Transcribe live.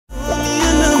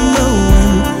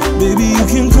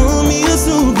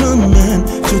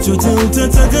chochote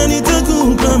utataka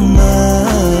nitakupa ma.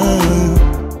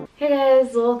 Hey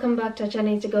guys, welcome back to our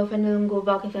channel. It's your girl Fanny&jessy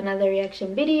back with another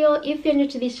reaction video. If you're new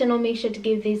to this channel, make sure to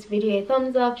give this video a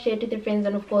thumbs up, share it with your friends,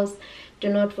 and of course do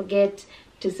not forget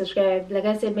to subscribe. Like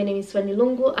I said, my name is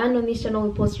Fanny&jessy, and on this channel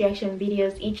we post reaction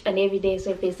videos each and every day.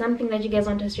 So if there's something that you guys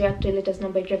want us to react to, let us know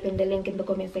by dropping the link in the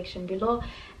comment section below,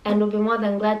 and we'll be more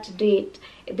than glad to do it.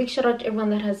 A big shout out to everyone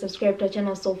that has subscribed to our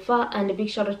channel so far, and a big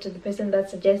shout out to the person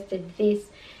that suggested this.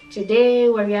 Today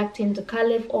we're reacting to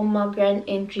Caliph Omar Grand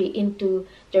entry into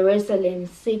Jerusalem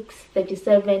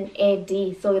 637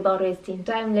 AD. So without wasting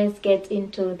time, let's get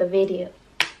into the video.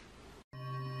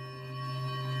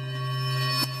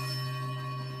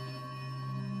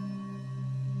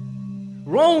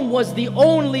 Rome was the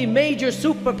only major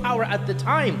superpower at the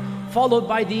time, followed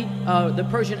by the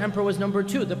Persian Emperor was number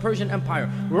 2, the Persian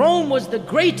Empire. Rome was the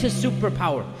greatest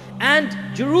superpower, and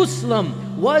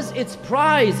Jerusalem was its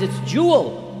prize, its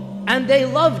jewel. And they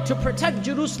loved to protect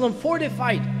Jerusalem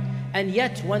fortified. And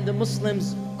yet when the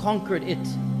Muslims conquered it,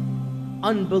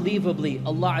 unbelievably,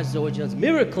 Allah Azza wa Jalla's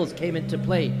miracles came into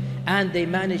play, and they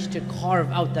managed to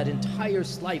carve out that entire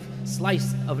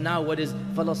slice of now what is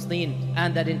Palestine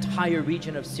and that entire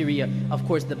region of Syria. Of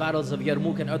course, the battles of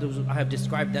Yarmouk and others, I have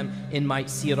described them in my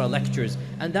Seerah lectures.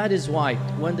 And that is why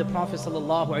when the Prophet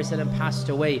ﷺ passed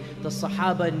away, the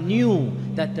Sahaba knew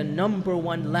that the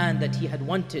 #1 land that he had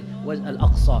wanted was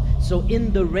al-Aqsa. So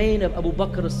in the reign of Abu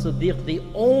Bakr as-Siddiq, the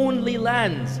only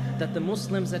lands that the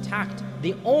Muslims attacked,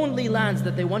 the only lands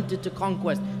that they wanted to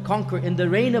conquer in the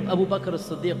reign of Abu Bakr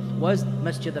as-Siddiq was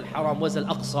Masjid al-Haram, was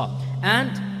al-Aqsa.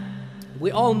 And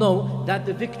we all know that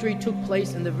the victory took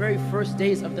place in the very first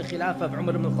days of the Khilafah of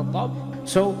Umar ibn al-Khattab.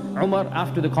 So Umar,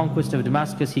 after the conquest of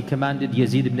Damascus, he commanded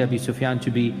Yazid ibn Abi Sufyan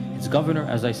to be his governor.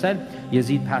 As I said,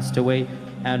 Yazid passed away,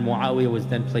 and Muawiyah was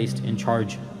then placed in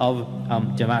charge of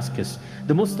Damascus.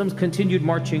 The Muslims continued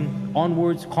marching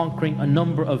onwards, conquering a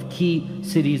number of key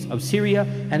cities of Syria.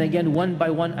 And again, one by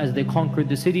one, as they conquered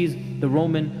the cities, the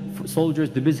Roman soldiers,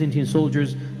 the Byzantine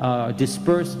soldiers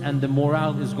dispersed, and the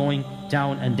morale is going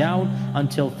down and down,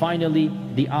 until finally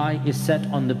the eye is set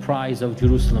on the prize of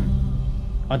Jerusalem.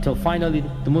 Until finally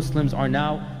the Muslims are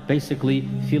now basically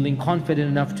feeling confident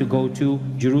enough to go to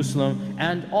Jerusalem.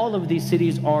 And all of these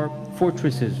cities are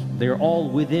fortresses. They're all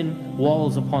within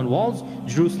walls upon walls.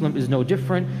 Jerusalem is no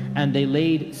different, and they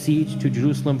laid siege to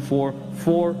Jerusalem for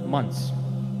 4 months.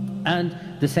 And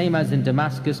the same as in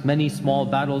Damascus, many small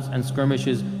battles and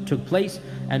skirmishes took place.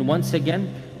 And once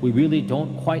again, we really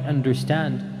don't quite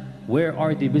understand, where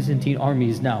are the Byzantine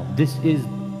armies now? This is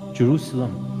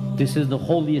Jerusalem. This is the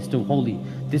holiest of holy.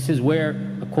 This is where,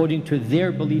 according to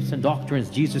their beliefs and doctrines,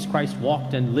 Jesus Christ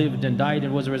walked and lived and died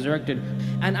and was resurrected.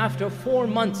 And after 4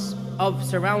 months of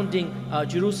surrounding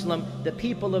Jerusalem, the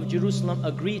people of Jerusalem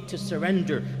agreed to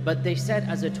surrender. But they said,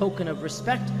 as a token of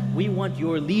respect, we want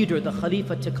your leader, the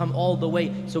Khalifa, to come all the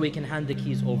way so we can hand the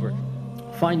keys over.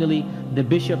 Finally, the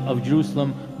bishop of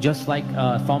Jerusalem, just like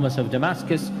Thomas of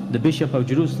Damascus, the bishop of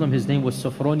Jerusalem, his name was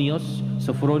Sophronios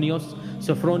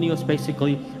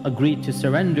basically agreed to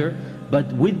surrender,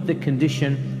 but with the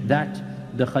condition that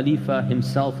the Khalifa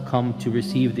himself come to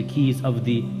receive the keys of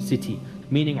the city.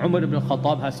 Meaning Umar ibn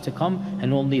al-Khattab has to come,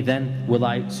 and only then will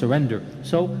I surrender.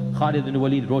 So Khalid ibn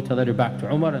Walid wrote a letter back to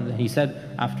Umar, and he said,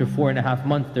 after 4.5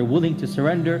 months, they're willing to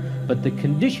surrender, but the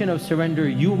condition of surrender,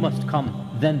 you must come,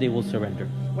 then they will surrender.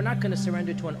 We're not going to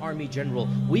surrender to an army general.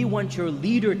 We want your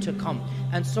leader to come.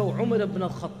 And so Umar ibn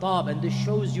al-Khattab, and this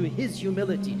shows you his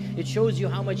humility. It shows you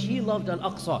how much he loved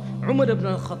al-Aqsa. Umar ibn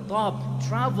al-Khattab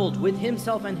traveled with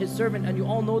himself and his servant, and you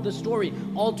all know the story,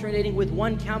 alternating with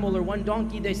one camel or one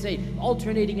donkey, they say,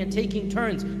 alternating and taking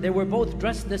turns. They were both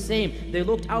dressed the same. They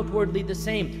looked outwardly the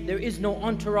same. There is no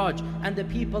entourage. And the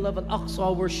people of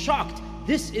al-Aqsa were shocked.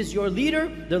 This is your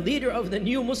leader, the leader of the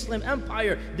new Muslim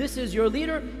empire. This is your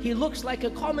leader. He looks like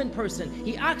a common person.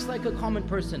 He acts like a common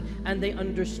person. And they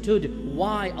understood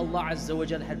why Allah Azza wa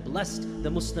Jalla had blessed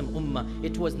the Muslim Ummah.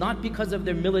 It was not because of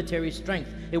their military strength.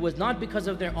 It was not because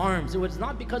of their arms. It was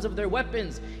not because of their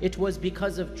weapons. It was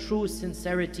because of true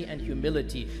sincerity and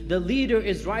humility. The leader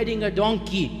is riding a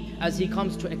donkey as he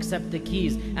comes to accept the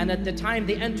keys. And at the time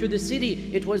they enter the city,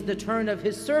 it was the turn of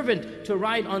his servant to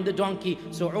ride on the donkey.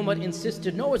 So Umar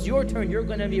insisted, no, it's your turn, you're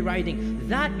going to be riding.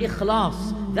 That ikhlas,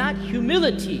 that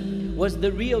humility was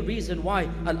the real reason why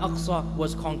al-Aqsa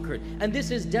was conquered. And this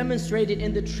is demonstrated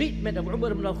in the treatment of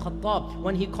Umar ibn al-Khattab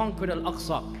when he conquered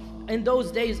al-Aqsa. In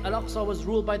those days, al-Aqsa was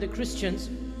ruled by the Christians,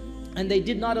 and they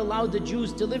did not allow the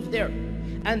Jews to live there.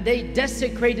 and they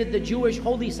desecrated the Jewish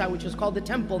holy site, which is called the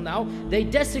temple now. They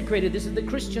desecrated, this is the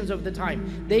Christians of the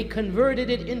time, they converted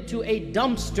it into a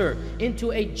dumpster,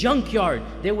 into a junkyard.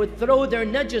 They would throw their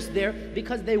najas there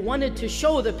because they wanted to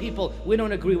show the people, we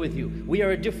don't agree with you, we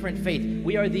are a different faith,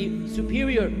 we are the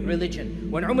superior religion.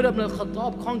 When Umar ibn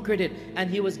al-Khattab conquered it and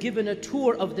he was given a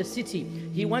tour of the city,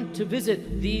 he went to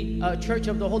visit the Church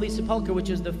of the Holy Sepulchre, which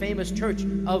is the famous church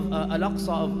of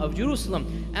al-Aqsa of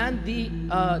Jerusalem. And the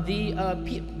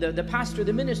pastor,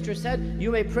 the minister said,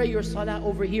 you may pray your salah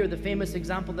over here, the famous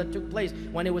example that took place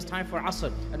when it was time for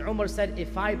Asr. And Umar said,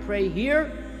 if I pray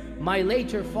here, my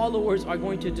later followers are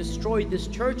going to destroy this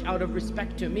church out of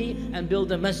respect to me and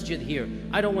build a masjid here.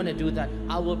 I don't want to do that.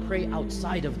 I will pray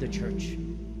outside of the church.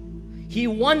 He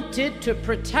wanted to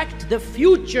protect the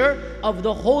future of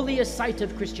the holiest site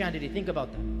of Christianity. Think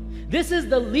about that. This is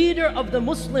the leader of the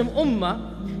Muslim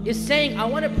Ummah is saying, I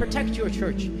want to protect your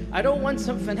church. I don't want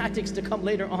some fanatics to come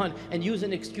later on and use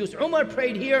an excuse. Umar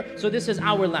prayed here, so this is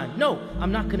our land. No,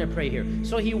 I'm not going to pray here.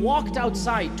 So he walked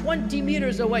outside 20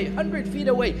 meters away, 100 feet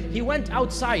away. He went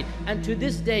outside, and to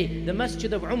this day, the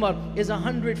Masjid of Umar is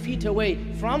 100 feet away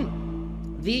from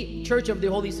the Church of the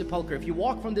Holy Sepulchre. If you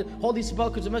walk from the Holy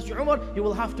Sepulchre to Masjid Umar, you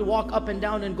will have to walk up and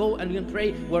down and go and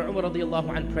pray where Umar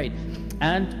radiallahu anh prayed.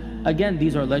 And again,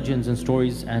 these are legends and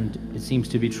stories, and it seems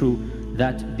to be true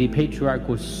that the patriarch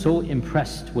was so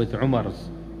impressed with Umar's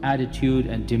attitude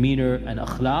and demeanor and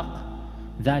akhlaq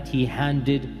that he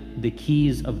handed the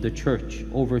keys of the church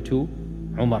over to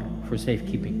Umar for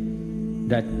safekeeping.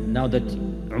 That now that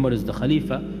Umar is the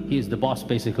Khalifa, he is the boss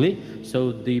basically,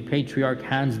 so the patriarch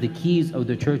hands the keys of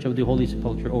the Church of the Holy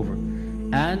Sepulchre over.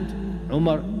 And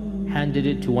Umar handed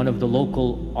it to one of the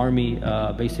local army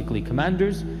basically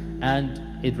commanders, and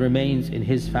it remains in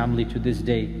his family to this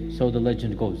day, so the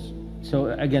legend goes.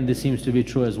 So again, this seems to be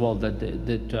true as well, that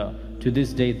to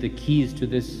this day the keys to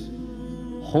this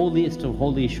holiest of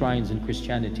holy shrines in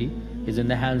Christianity is in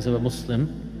the hands of a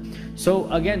Muslim.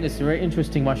 So again, it's very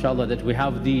interesting, mashallah, that we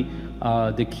have the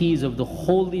keys of the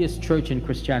holiest church in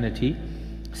Christianity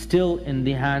still in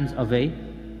the hands of a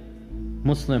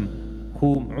Muslim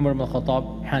whom Umar ibn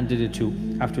al-Khattab handed it to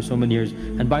after so many years.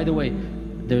 And by the way,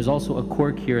 there's also a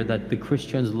quirk here that the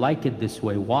Christians like it this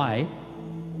way. Why?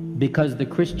 Because the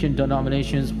Christian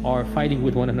denominations are fighting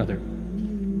with one another,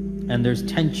 and there's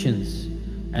tensions,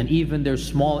 and even there's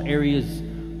small areas,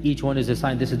 each one is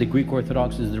assigned, this is the Greek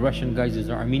Orthodox, this is the Russian guys, these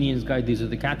are Armenians guys, these are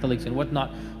the Catholics and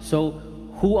whatnot. So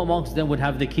who amongst them would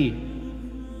have the key?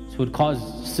 So it would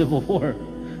cause civil war.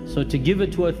 So to give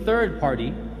it to a third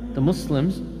party, the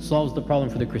Muslims, solves the problem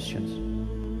for the Christians.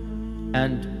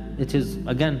 And it is,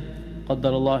 again, قدر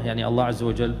الله, يعني Allah Azza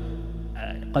wa Jal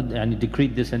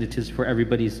decreed this, and it is for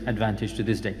everybody's advantage to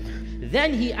this day.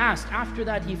 Then he asked, after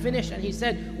that he finished, and he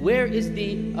said, where is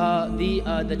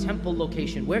the temple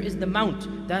location? Where is the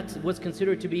mount that was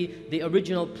considered to be the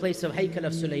original place of Haykal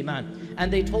of Sulaiman?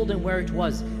 And they told him where it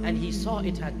was, and he saw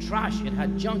it had trash, it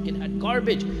had junk, it had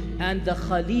garbage. And the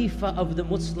Khalifa of the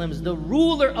Muslims, the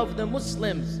ruler of the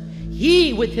Muslims,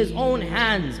 he with his own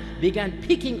hands began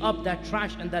picking up that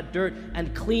trash and that dirt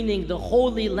and cleaning the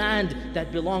holy land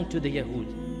that belonged to the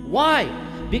Yahud. Why?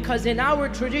 Because in our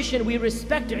tradition we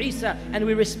respect Isa and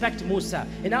we respect Musa.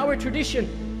 In our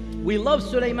tradition we love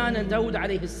Sulaiman and Dawood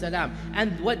alayhi salam,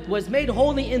 and what was made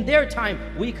holy in their time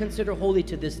we consider holy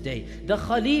to this day. The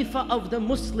Khalifa of the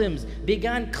Muslims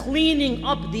began cleaning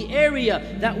up the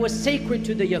area that was sacred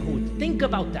to the Yahud. Think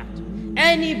about that.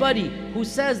 Anybody who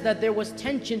says that there was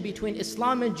tension between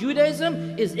Islam and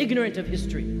Judaism is ignorant of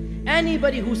history.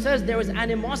 Anybody who says there was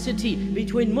animosity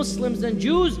between Muslims and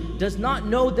Jews does not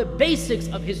know the basics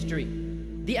of history.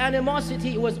 The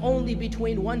animosity was only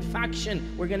between one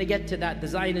faction, we're going to get to that, the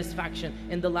Zionist faction,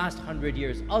 in the last 100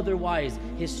 years. Otherwise,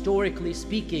 historically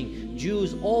speaking,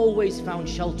 Jews always found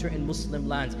shelter in Muslim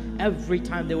lands every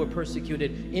time they were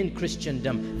persecuted in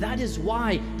Christendom. That is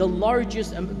why the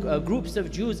largest groups of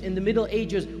Jews in the Middle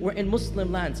Ages were in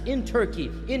Muslim lands, in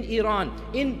Turkey, in Iran,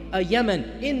 in Yemen,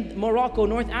 in Morocco,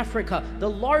 North Africa. The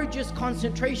largest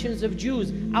concentrations of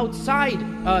Jews outside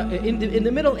in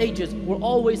the Middle Ages were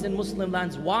always in Muslim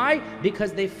lands. Why?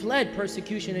 Because they fled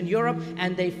persecution in Europe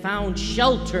and they found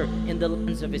shelter in the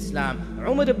lands of Islam.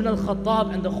 Umar ibn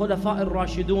al-Khattab and the Khulafa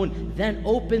al-Rashidun then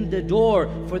opened the door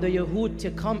for the Yahud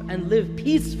to come and live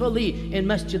peacefully in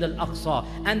Masjid al-Aqsa,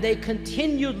 and they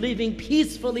continued living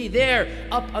peacefully there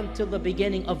up until the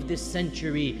beginning of this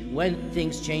century, when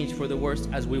things changed for the worst,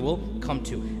 as we will come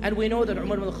to. And we know that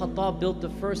Umar ibn al-Khattab built the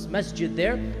first masjid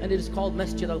there, and it is called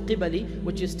Masjid al-Qibali,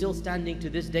 which is still standing to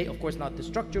this day. Of course not the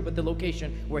structure, but the location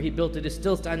where he built it is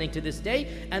still standing to this day.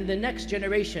 And the next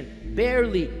generation,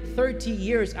 barely 30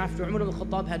 years after Umar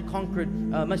al-Khattab had conquered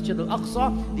Masjid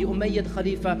al-Aqsa, the Umayyad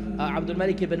Khalifa Abdul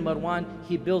Malik ibn Marwan,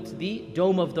 he built the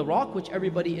Dome of the Rock, which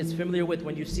everybody is familiar with.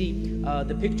 When you see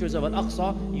the pictures of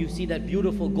al-Aqsa, you see that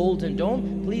beautiful golden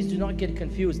dome. Please do not get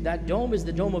confused. That dome is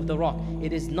the Dome of the Rock.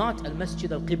 It is not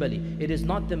al-Masjid al-Qibali. It is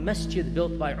not the masjid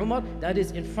built by Umar. That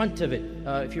is in front of it.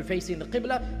 If you're facing the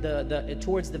Qibla,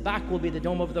 towards the back will be the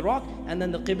Dome of the Rock, and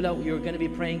then the Qibla, you're going to be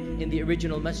praying in the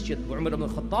original masjid of Umar ibn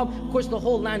al-Khattab. Of course, the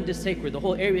whole land is sacred. The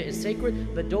whole area is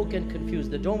sacred, but don't get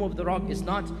confused. The Dome of the Rock is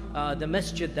not the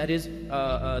masjid that is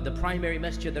the primary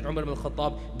masjid that Umar ibn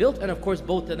al-Khattab built, and of course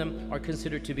both of them are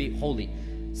considered to be holy.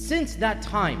 Since that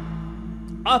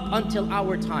time, up until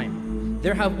our time,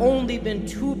 there have only been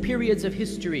 2 periods of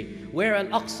history where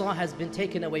al-Aqsa has been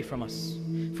taken away from us.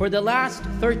 For the last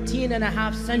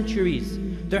 13.5 centuries,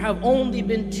 there have only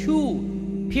been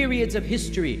 2 periods of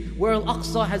history where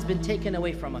al-Aqsa has been taken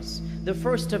away from us. The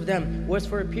first of them was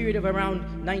for a period of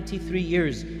around 93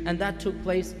 years, and that took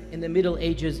place in the Middle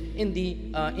Ages in the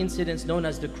incidents known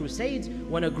as the Crusades,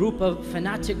 when a group of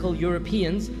fanatical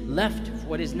Europeans left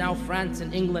what is now France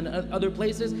and England and other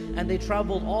places, and they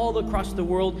traveled all across the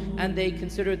world, and they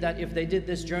considered that if they did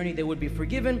this journey they would be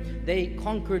forgiven. They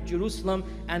conquered Jerusalem,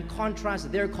 and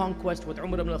contrast their conquest with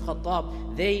Umar ibn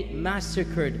al-Khattab. They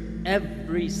massacred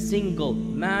every single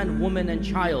man, woman and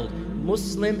child,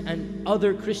 Muslim and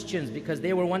other Christians, because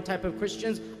they were one type of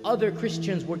Christians. Other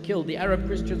Christians were killed, the Arab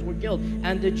Christians were killed,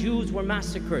 and the Jews were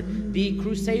massacred. The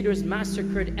Crusaders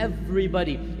massacred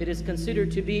everybody. It is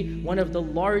considered to be one of the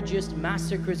largest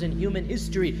massacres in human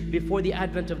history before the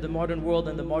advent of the modern world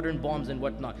and the modern bombs and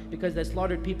whatnot, because they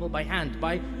slaughtered people by hand,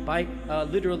 by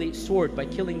literally sword, by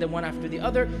killing them one after the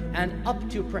other, and up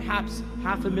to perhaps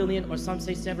 500,000, or some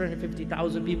say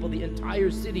 750,000 people, the entire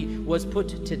city was put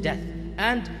to death.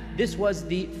 And this was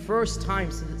the first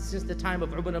time since the time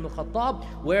of Umar ibn al-Khattab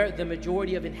where the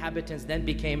majority of inhabitants then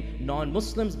became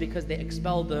non-Muslims, because they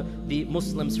expelled the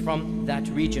Muslims from that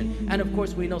region. And of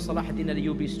course we know Salah ad-Din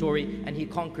al-Ayyubi's story, and he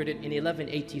conquered it in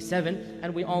 1187,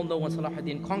 and we all know when Salah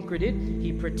ad-Din conquered it,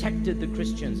 he protected the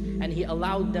Christians and he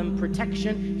allowed them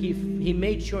protection. He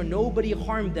made sure nobody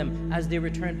harmed them as they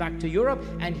returned back to Europe,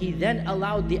 and he then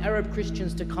allowed the Arab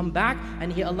Christians to come back,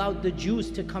 and he allowed the Jews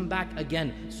to come back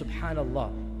again.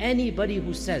 Subhanallah. Anybody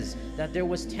who says that there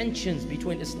was tensions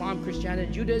between Islam, Christianity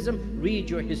and Judaism, read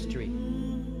your history.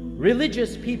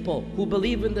 Religious people who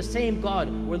believe in the same God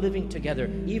were living together,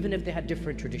 even if they had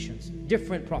different traditions,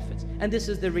 different prophets. And this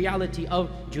is the reality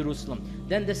of Jerusalem.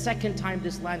 Then the second time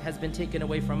this land has been taken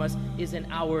away from us is in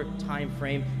our time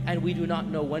frame, and we do not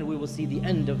know when we will see the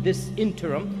end of this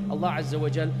interim. Allah Azza wa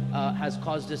Jal has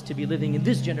caused us to be living in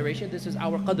this generation. This is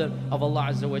our qadr of Allah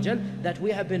Azza wa Jal, that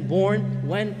we have been born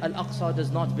when Al-Aqsa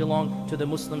does not belong to the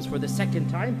Muslims for the second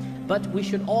time. But we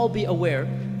should all be aware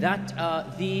that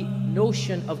the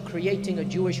notion of creating a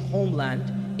Jewish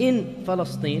homeland in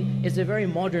Palestine is a very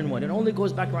modern one. It only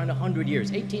goes back around 100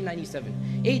 years, 1897.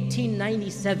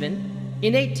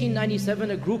 In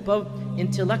 1897, a group of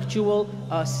intellectual,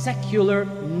 secular,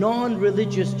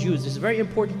 non-religious Jews, this is a very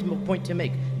important point to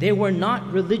make. They were not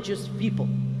religious people.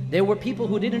 They were people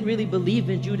who didn't really believe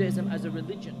in Judaism as a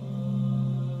religion.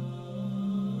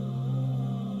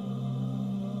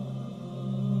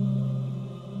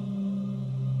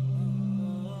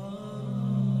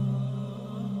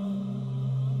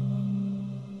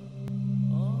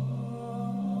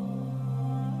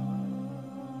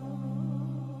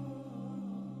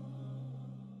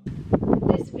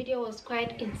 Was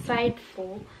quite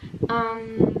insightful,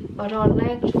 but I would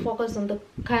like to focus on the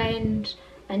kind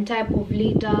and type of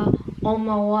leader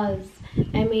Omar was.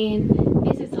 I mean,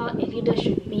 this is how a leader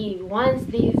should be. Once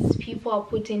these people are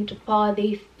put into power,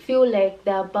 they feel like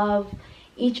they're above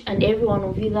each and every one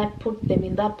of you that put them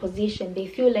in that position. They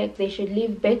feel like they should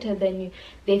live better than you.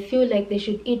 They feel like they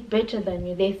should eat better than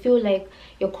you. They feel like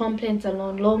your complaints are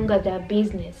no longer their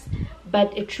business.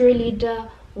 But a true leader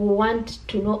will want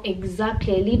to know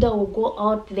exactly. A leader will go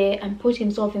out there and put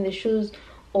himself in the shoes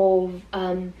of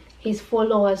his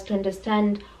followers to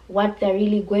understand what they're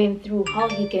really going through, how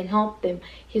he can help them.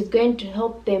 He's going to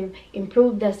help them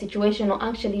improve their situation, or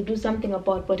actually do something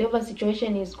about whatever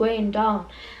situation is going down.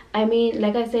 I mean,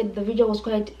 like I said, the video was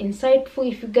quite insightful.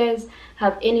 If you guys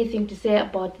have anything to say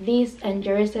about this and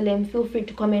Jerusalem, feel free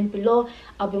to comment below.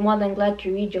 I'll be more than glad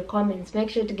to read your comments. Make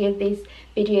sure to give this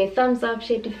video a thumbs up,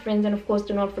 share it with friends, and of course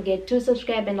do not forget to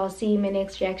subscribe, and I'll see you in my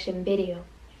next reaction video.